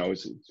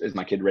 is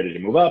my kid ready to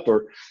move up,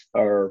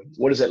 or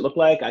what does it look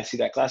like? I see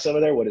that class over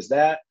there. What is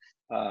that?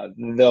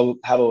 They'll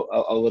have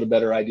a little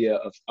better idea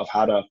of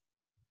how to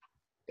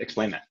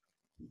explain that.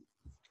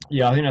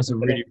 Yeah, I think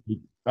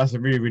that's a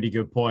really, really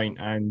good point.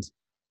 And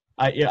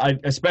I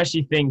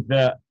especially think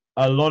that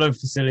a lot of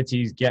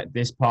facilities get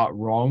this part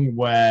wrong,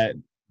 where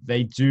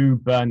they do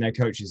burn their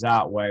coaches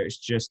out, where it's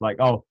just like,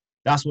 oh,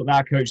 that's what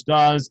that coach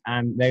does,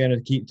 and they're going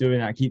to keep doing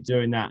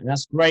that. And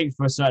that's great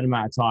for a certain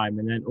amount of time.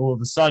 And then all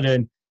of a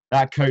sudden,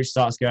 that coach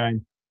starts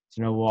going,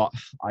 you know what,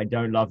 I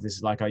don't love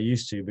this like I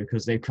used to,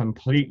 because they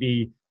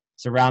completely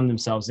surround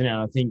themselves in it.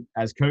 And I think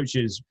as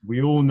coaches,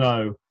 we all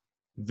know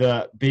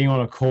that being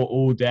on a court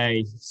all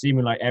day,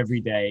 seeming like every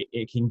day,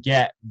 it can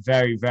get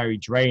very, very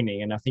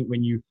draining. And I think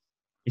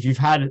if you've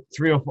had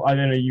 3 or 4, I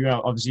don't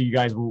know, obviously you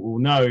guys will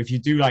know, if you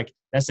do like,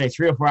 let's say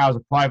 3 or 4 hours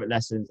of private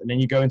lessons, and then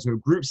you go into a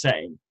group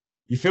setting,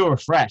 you feel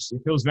refreshed.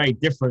 It feels very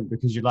different,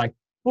 because you're like,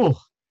 oh,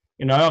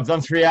 you know, I've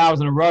done 3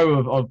 hours in a row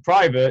of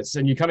privates,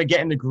 and you kind of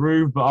get in the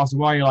groove, but after a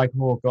while you're like,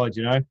 oh God,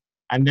 you know,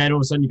 and then all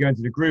of a sudden you go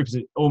into the groups,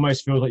 it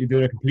almost feels like you're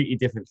doing a completely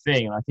different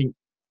thing. And I think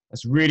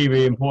that's really,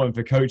 really important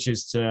for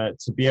coaches to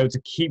be able to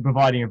keep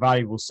providing a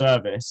valuable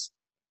service,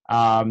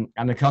 and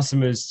the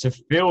customers to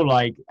feel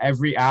like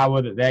every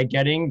hour that they're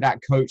getting, that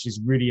coach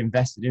is really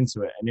invested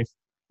into it. And if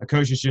a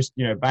coach is just,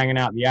 you know, banging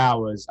out the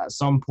hours, at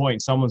some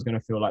point someone's going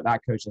to feel like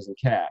that coach doesn't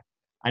care.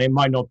 And it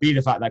might not be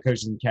the fact that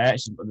coach doesn't care,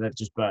 it's just, they're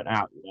just burnt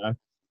out, you know.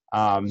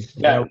 On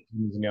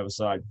the other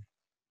side.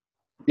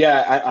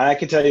 Yeah, I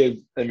can tell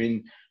you, I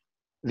mean,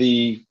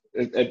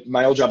 at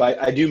my old job,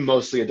 I do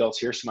mostly adults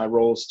here, so my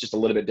role is just a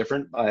little bit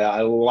different. I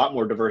have a lot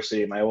more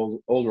diversity in my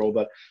old role,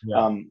 but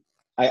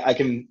I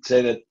can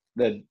say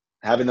that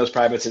having those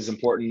privates is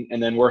important,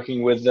 and then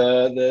working with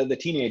the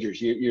teenagers,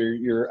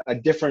 you're a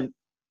different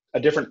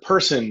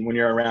person when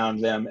you're around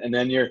them, and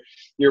then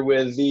you're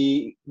with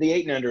the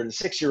 8 and under, the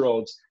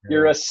 6-year-olds.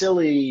 You're a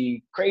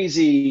silly,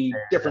 crazy,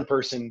 different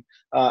person,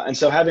 and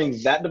so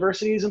having that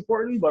diversity is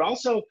important, but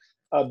also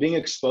being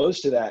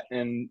exposed to that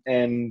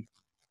and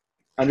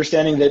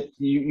understanding that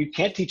you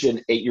can't teach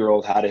an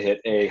 8-year-old how to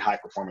hit a high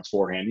performance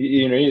forehand.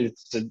 You know,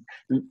 it's to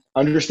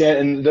understand,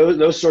 and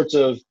those sorts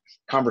of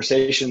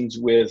conversations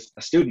with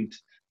a student,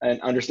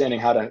 and understanding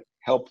how to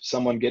help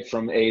someone get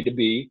from A to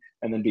B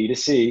and then B to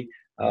C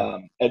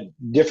at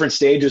different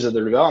stages of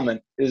their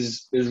development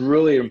is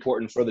really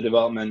important for the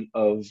development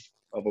of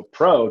a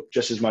pro,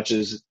 just as much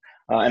as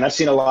and I've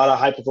seen a lot of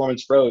high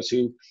performance pros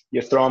who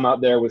you throw them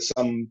out there with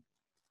some,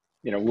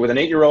 you know, with an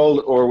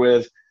 8-year-old or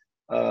with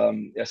a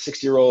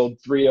 6-year-old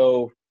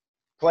 3-0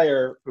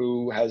 player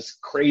who has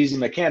crazy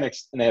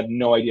mechanics, and they have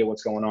no idea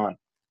what's going on.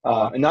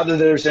 And not that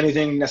there's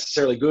anything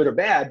necessarily good or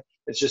bad.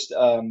 It's just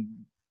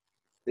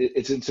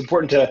it's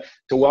important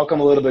to welcome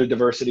a little bit of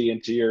diversity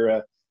into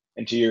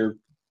your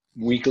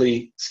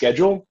weekly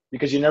schedule,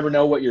 because you never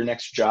know what your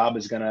next job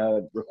is going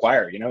to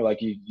require. You know, like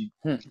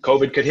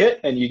COVID could hit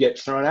and you get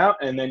thrown out,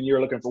 and then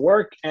you're looking for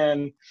work,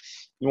 and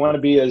you want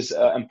to be as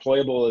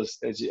employable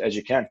as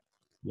you can.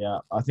 Yeah,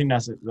 I think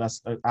that's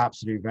an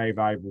absolutely very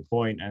valuable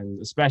point,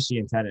 and especially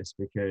in tennis,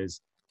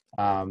 because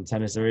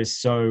tennis, there is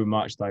so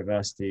much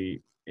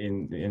diversity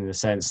in the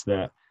sense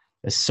that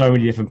there's so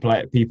many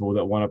different people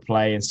that want to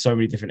play, and so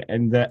many different,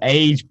 and the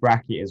age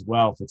bracket as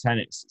well for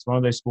tennis. It's one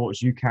of those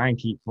sports you can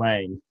keep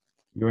playing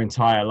your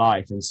entire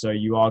life, and so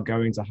you are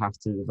going to have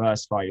to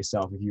diversify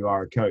yourself if you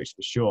are a coach,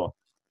 for sure.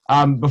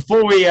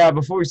 Before we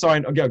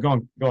sign,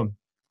 go on.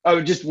 Oh,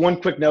 just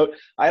one quick note.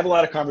 I have a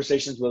lot of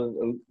conversations with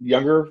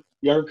younger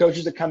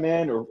coaches that come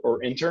in,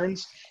 or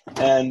interns,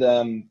 and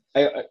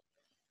I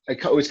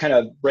always kind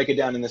of break it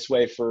down in this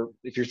way. For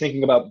if you're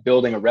thinking about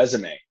building a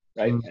resume,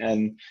 right,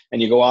 and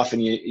you go off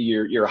and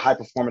you're a high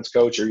performance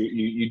coach, or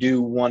you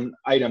do one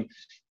item,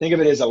 think of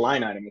it as a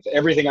line item. If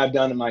everything I've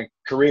done in my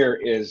career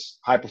is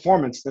high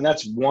performance, then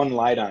that's one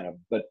line item.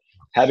 But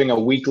having a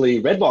weekly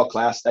red ball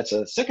class, that's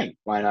a second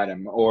line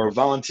item. Or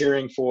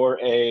volunteering for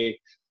a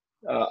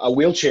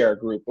wheelchair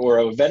group or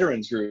a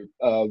veterans group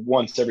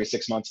once every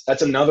 6 months,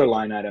 that's another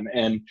line item.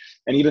 And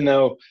even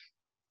though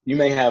you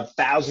may have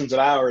thousands of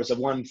hours of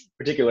one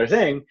particular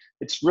thing,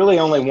 it's really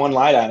only one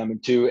line item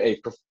to a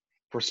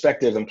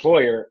prospective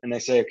employer, and they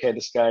say, okay,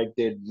 this guy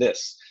did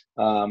this,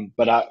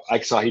 but I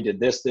saw he did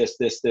this,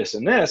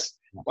 and this.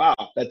 Wow,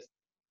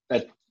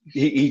 that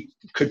he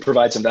could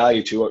provide some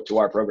value to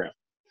our program.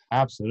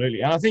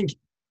 Absolutely. And I think,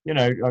 you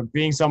know,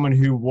 being someone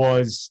who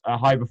was a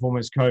high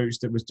performance coach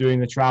that was doing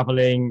the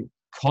traveling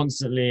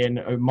constantly, and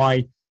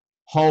my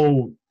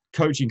whole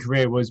coaching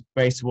career was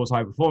based towards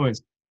high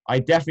performance, I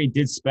definitely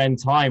did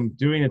spend time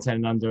doing the 10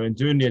 and under and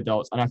doing the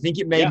adults. And I think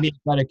it made me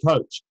a better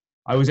coach.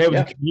 I was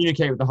able to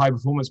communicate with the high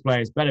performance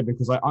players better,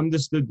 because I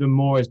understood them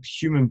more as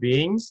human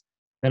beings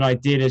than I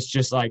did as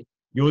just like,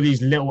 you're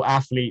these little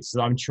athletes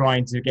that I'm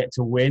trying to get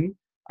to win.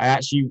 I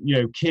actually, you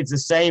know, kids the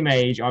same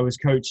age I was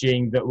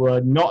coaching that were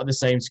not at the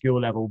same skill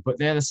level, but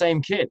they're the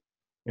same kid.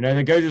 You know,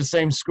 they go to the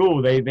same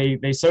school.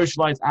 They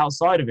socialize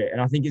outside of it.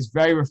 And I think it's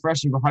very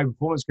refreshing for high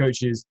performance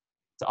coaches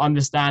to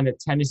understand that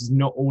tennis is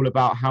not all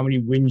about how many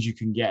wins you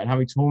can get and how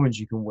many tournaments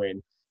you can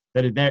win.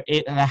 That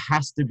there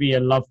has to be a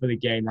love for the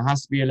game. There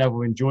has to be a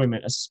level of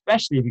enjoyment,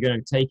 especially if you're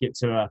going to take it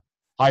to a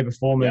high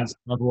performance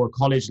level or a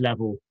college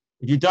level.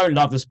 If you don't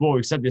love the sport,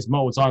 we've said this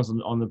multiple times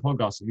on the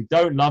podcast, if you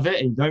don't love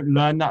it and you don't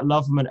learn that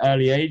love from an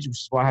early age,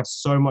 which is why I have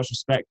so much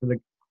respect for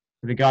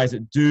the guys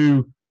that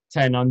do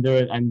 10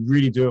 under and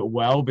really do it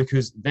well,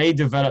 because they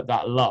develop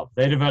that love.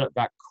 They develop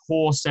that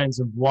core sense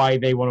of why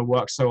they want to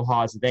work so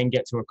hard to then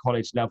get to a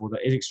college level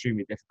that is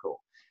extremely difficult.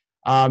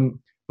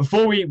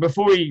 Before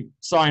we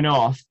sign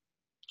off,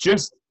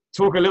 just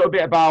talk a little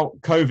bit about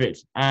COVID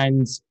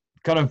and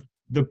kind of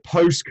the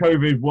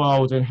post-COVID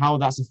world and how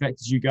that's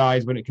affected you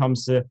guys when it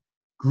comes to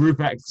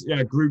group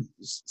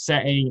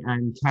setting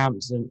and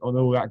camps and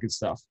all that good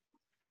stuff.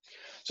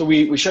 So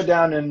we shut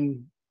down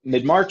in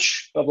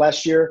mid-March of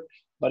last year,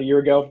 about a year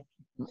ago.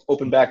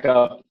 Opened back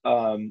up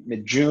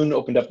mid-June,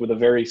 opened up with a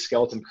very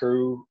skeleton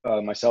crew,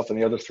 myself and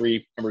the other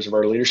 3 members of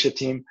our leadership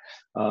team,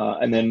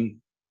 and then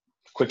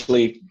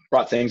quickly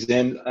brought things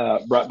in,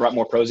 brought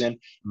more pros in.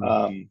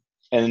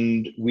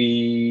 And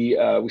we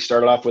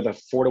started off with a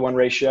 4-to-1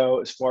 ratio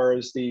as far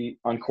as the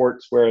on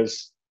courts,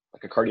 whereas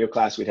like a cardio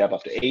class, we'd have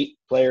up to 8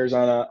 players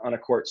on a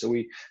court. So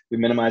we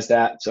minimized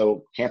that.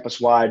 So campus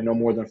wide, no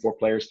more than 4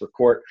 players per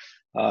court.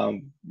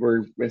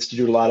 We're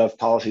institute a lot of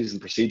policies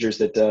and procedures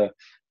that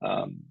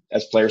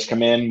as players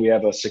come in, we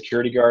have a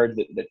security guard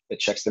that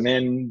checks them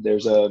in.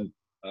 There's an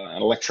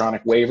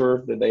electronic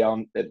waiver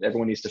that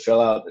everyone needs to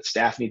fill out, that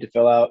staff need to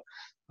fill out.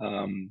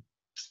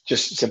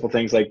 Just simple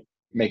things like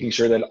making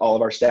sure that all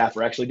of our staff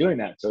are actually doing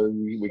that, so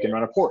we can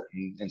run a report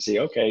and see,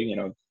 okay,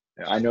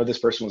 I know this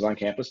person was on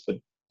campus, but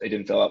they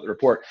didn't fill out the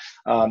report.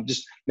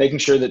 Just making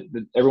sure that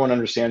everyone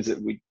understands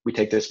that we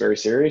take this very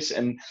serious.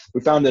 And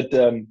we found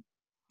that,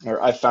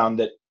 I found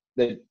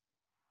that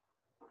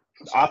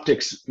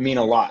optics mean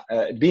a lot.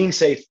 Being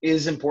safe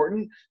is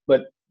important,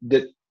 but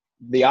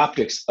the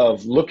optics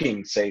of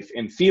looking safe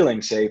and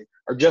feeling safe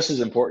are just as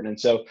important. And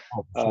so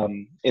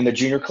in the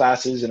junior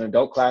classes and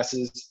adult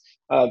classes,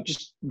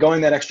 just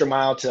going that extra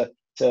mile to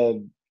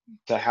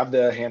have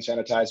the hand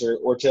sanitizer,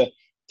 or to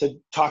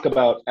talk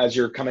about as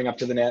you're coming up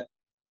to the net,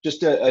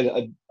 just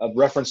a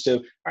reference to,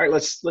 all right,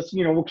 let's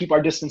we'll keep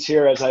our distance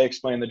here as I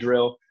explain the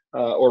drill,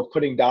 or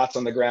putting dots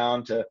on the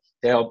ground to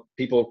help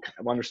people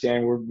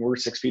understand we're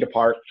 6 feet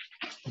apart.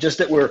 Just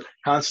that we're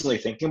constantly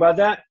thinking about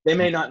that. They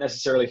may not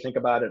necessarily think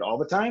about it all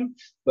the time,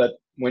 but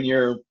when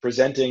you're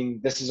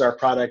presenting, this is our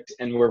product,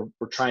 and we're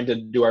trying to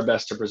do our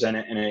best to present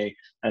it in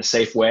a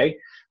safe way.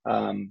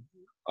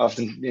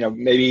 Often,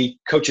 maybe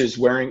coaches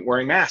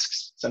wearing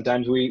masks.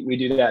 Sometimes we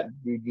do that.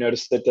 We've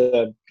noticed that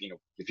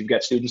if you've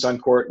got students on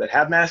court that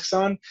have masks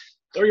on,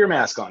 throw your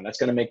mask on. That's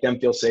going to make them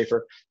feel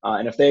safer.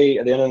 And if they,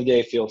 at the end of the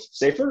day, feel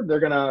safer, they're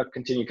going to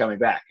continue coming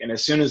back. And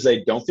as soon as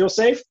they don't feel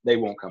safe, they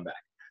won't come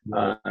back.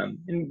 Right.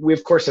 And we,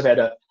 of course, have had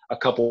a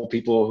couple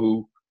people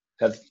who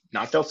have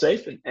not felt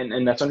safe,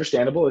 and that's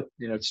understandable.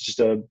 It's just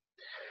it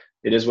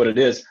is what it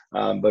is.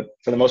 But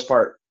for the most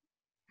part,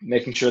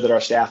 making sure that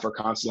our staff are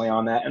constantly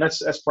on that. And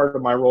that's part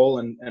of my role,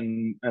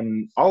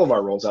 and all of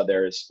our roles out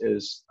there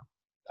is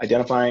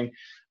identifying,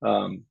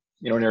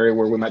 an area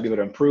where we might be able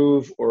to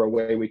improve, or a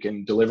way we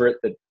can deliver it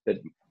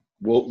that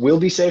will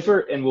be safer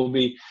and will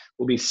be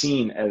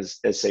seen as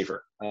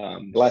safer.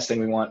 The last thing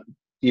we want,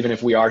 even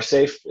if we are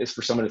safe, is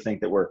for someone to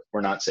think that we're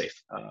not safe.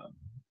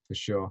 For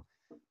sure.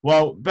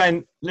 Well,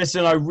 Ben,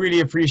 listen, I really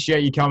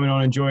appreciate you coming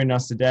on and joining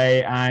us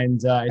today. And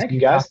it's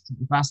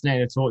been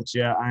fascinating to talk to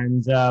you.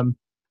 And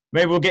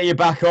maybe we'll get you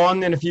back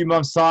on in a few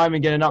months' time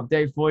and get an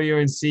update for you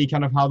and see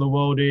kind of how the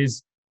world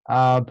is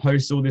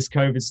post all this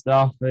COVID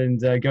stuff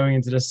and going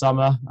into the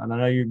summer. And I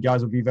know you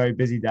guys will be very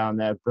busy down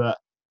there, but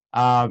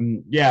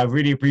yeah,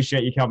 really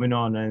appreciate you coming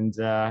on.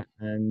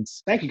 And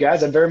thank you,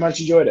 guys. I very much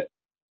enjoyed it.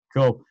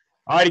 Cool.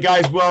 All righty,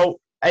 guys. Well,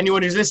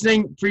 anyone who's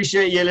listening,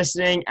 appreciate you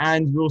listening,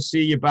 and we'll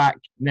see you back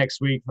next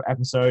week for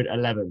episode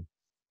 11.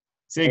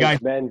 See you guys.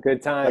 Thanks, Ben.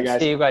 Good time. Bye, guys.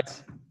 See you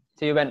guys.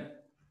 See you, Ben.